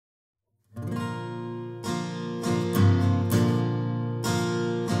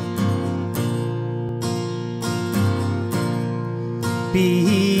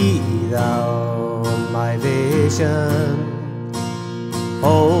Be thou my vision,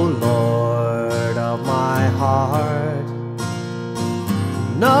 O Lord of my heart.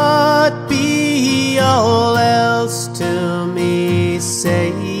 Not be all else to me,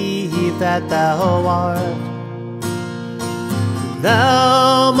 save that thou art.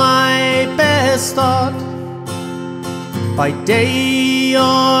 Thou my best thought, by day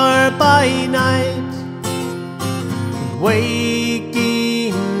or by night,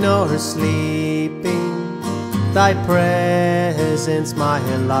 waking or sleeping, thy presence my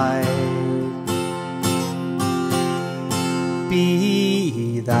light.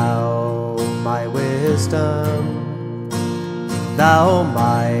 Be thou my wisdom, thou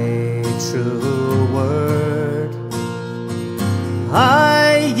my true word.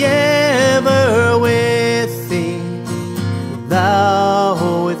 I ever with thee,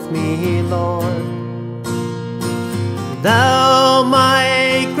 thou with me, Lord. Thou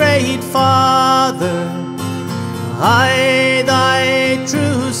my great Father, I thy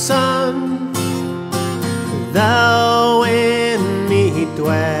true Son. Thou in me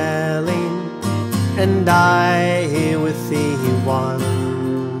dwelling, and I with thee one.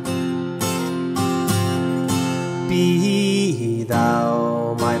 Be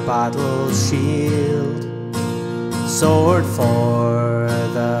thou my battle shield, sword for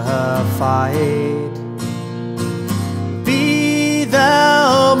the fight. Be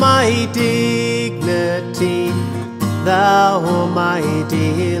thou my dignity, thou my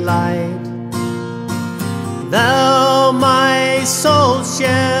delight. Thou my soul's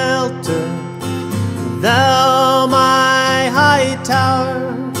shelter, thou my high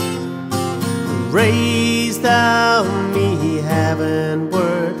tower. Raise thou me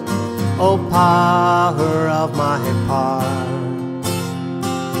heavenward, O Pow'r of my part.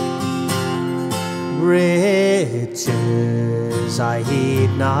 Riches I heed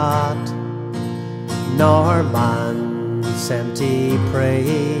not, nor man's empty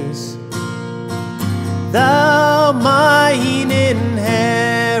praise. Thou mine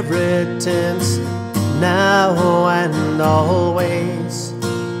inheritance, now and always.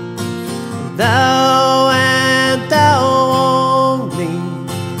 Thou and thou only,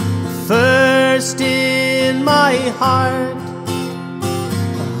 first in my heart.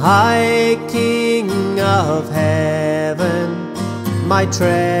 High King of heaven, my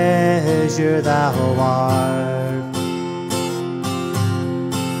treasure thou art.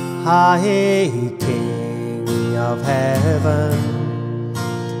 High King of heaven,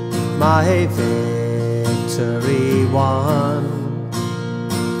 my victory won.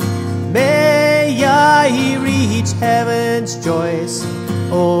 May I reach heaven's joys,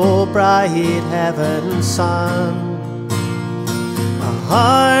 O bright heaven's sun. A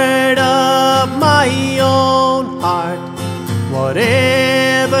heart of my own heart,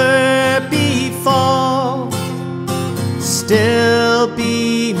 whatever befall, still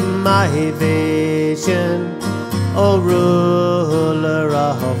be my vision, O ruler